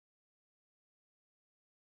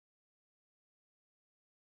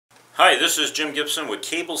Hi, this is Jim Gibson with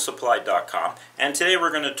CableSupply.com, and today we're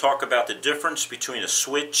going to talk about the difference between a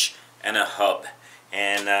switch and a hub.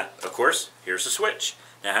 And of course, here's a switch.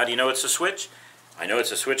 Now, how do you know it's a switch? I know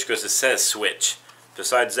it's a switch because it says switch.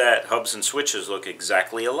 Besides that, hubs and switches look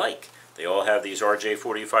exactly alike. They all have these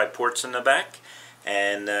RJ45 ports in the back,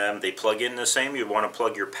 and they plug in the same. You want to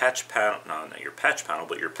plug your patch panel, no, not your patch panel,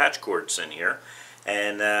 but your patch cords in here.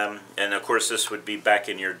 And of course, this would be back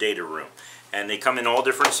in your data room. And they come in all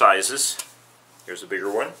different sizes. Here's a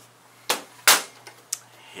bigger one.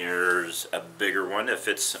 Here's a bigger one that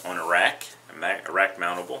fits on a rack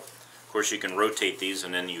mountable. Of course, you can rotate these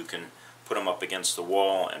and then you can put them up against the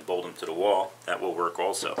wall and bolt them to the wall. That will work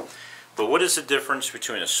also. But what is the difference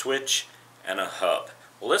between a switch and a hub?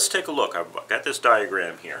 Well, let's take a look. I've got this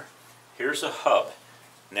diagram here. Here's a hub.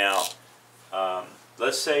 Now,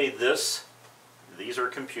 let's say these are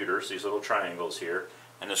computers, these little triangles here,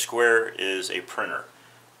 and the square is a printer.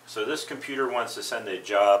 So this computer wants to send a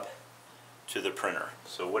job to the printer.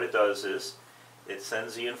 So what it does is it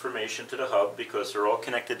sends the information to the hub because they're all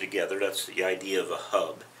connected together. That's the idea of a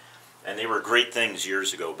hub. And they were great things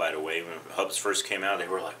years ago, by the way. When hubs first came out, they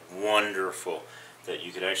were like wonderful that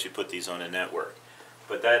you could actually put these on a network.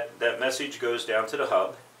 But that message goes down to the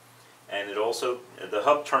hub, and it also, the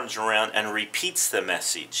hub turns around and repeats the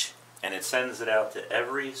message, and it sends it out to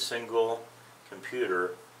every single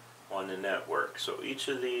computer on the network. So each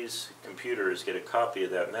of these computers get a copy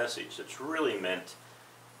of that message. It's really meant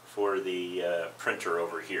for the printer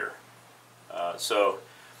over here. So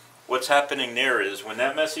what's happening there is when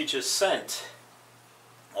that message is sent,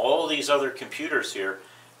 all these other computers here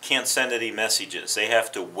can't send any messages. They have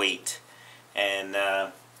to wait, and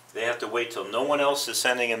they have to wait till no one else is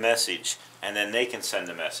sending a message, and then they can send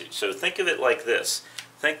a message. So think of it like this.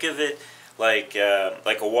 Think of it like a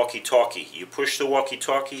walkie-talkie. You push the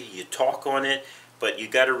walkie-talkie, you talk on it, but you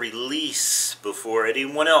got to release before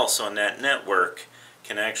anyone else on that network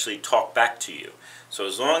can actually talk back to you. So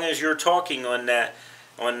as long as you're talking on that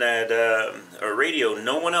radio,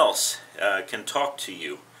 no one else can talk to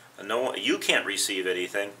you. You can't receive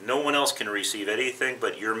anything. No one else can receive anything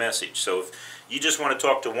but your message. So if you just want to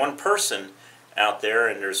talk to one person out there,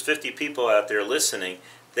 and there's 50 people out there listening,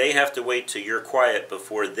 they have to wait till you're quiet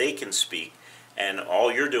before they can speak, and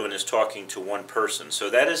all you're doing is talking to one person. So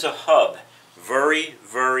that is a hub. Very,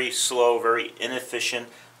 very slow, very inefficient,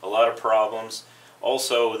 a lot of problems.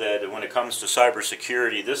 Also, that when it comes to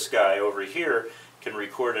cybersecurity, this guy over here can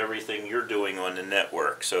record everything you're doing on the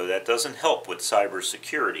network. So that doesn't help with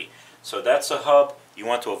cybersecurity. So that's a hub. You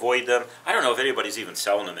want to avoid them. I don't know if anybody's even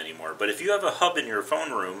selling them anymore, but if you have a hub in your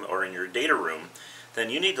phone room or in your data room, then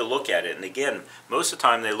you need to look at it. And again, most of the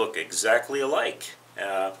time they look exactly alike.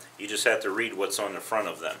 You just have to read what's on the front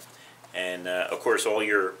of them. And of course, all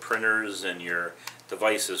your printers and your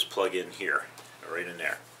devices plug in here, right in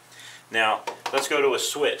there. Now, let's go to a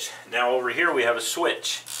switch. Now over here we have a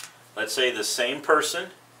switch. Let's say the same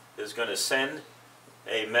person is going to send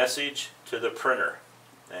a message to the printer.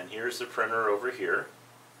 And here's the printer over here.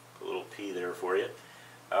 Put a little P there for you.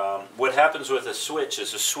 What happens with a switch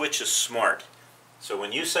is smart. So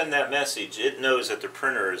when you send that message, it knows that the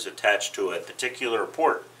printer is attached to a particular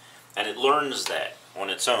port, and it learns that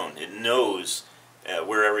on its own. It knows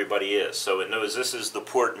where everybody is. So it knows this is the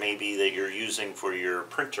port maybe that you're using for your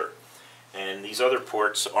printer, and these other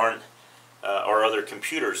ports aren't, or other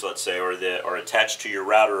computers, let's say, are attached to your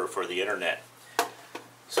router for the internet.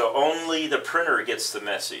 So only the printer gets the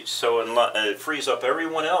message. So it frees up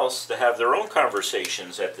everyone else to have their own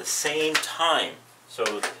conversations at the same time.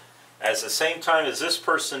 So at the same time as this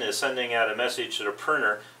person is sending out a message to the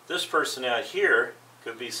printer, this person out here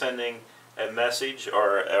could be sending a message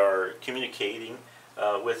or communicating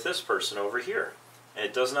with this person over here. And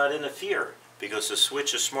it does not interfere because the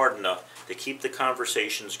switch is smart enough to keep the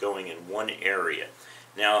conversations going in one area.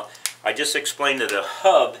 Now, I just explained that a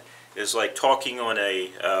hub is like talking on a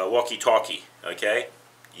walkie-talkie, okay?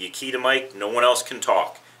 You key the mic, no one else can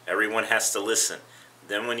talk. Everyone has to listen.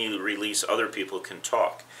 Then when you release, other people can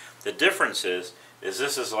talk. The difference is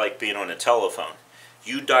this is like being on a telephone.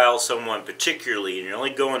 You dial someone particularly, and you're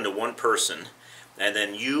only going to one person, and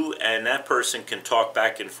then you and that person can talk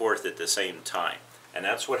back and forth at the same time. And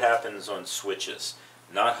that's what happens on switches,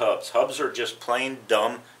 not hubs. Hubs are just plain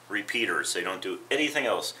dumb repeaters. They don't do anything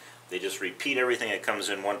else. They just repeat everything that comes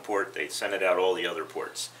in one port. They send it out all the other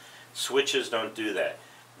ports. Switches don't do that.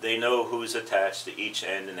 They know who's attached to each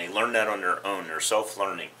end, and they learn that on their own. They're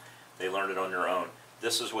self-learning. They learn it on their own.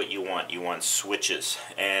 This is what you want. You want switches.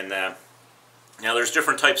 And now there's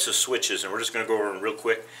different types of switches, and we're just going to go over them real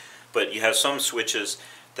quick. But you have some switches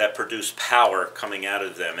that produce power coming out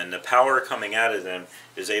of them, and the power coming out of them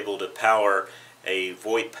is able to power a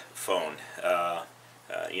VoIP phone.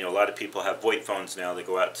 You know, a lot of people have VoIP phones now that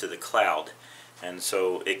go out to the cloud, and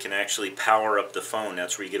so it can actually power up the phone.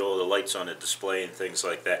 That's where you get all the lights on the display and things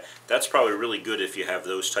like that. That's probably really good if you have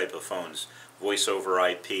those type of phones. Voice over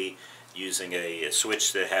IP using a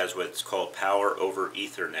switch that has what's called Power over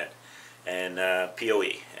Ethernet, and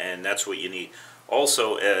PoE, and that's what you need.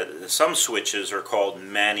 Also, some switches are called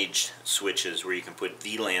managed switches, where you can put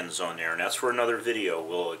VLANs on there, and that's for another video.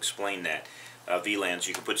 We'll explain that. VLANs,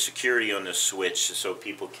 you can put security on the switch so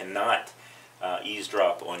people cannot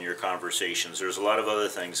eavesdrop on your conversations. There's a lot of other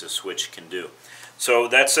things a switch can do. So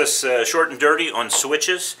that's us short and dirty on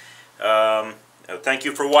switches. Thank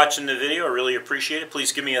you for watching the video. I really appreciate it.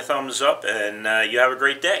 Please give me a thumbs up, and you have a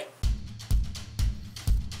great day.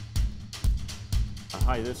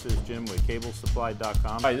 Hi, this is Jim with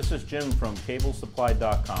CableSupply.com. Hi, this is Jim from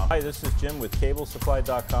CableSupply.com. Hi, this is Jim with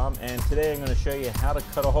CableSupply.com, and today I'm going to show you how to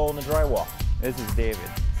cut a hole in the drywall. This is David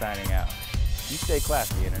signing out. You stay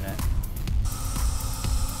classy, Internet.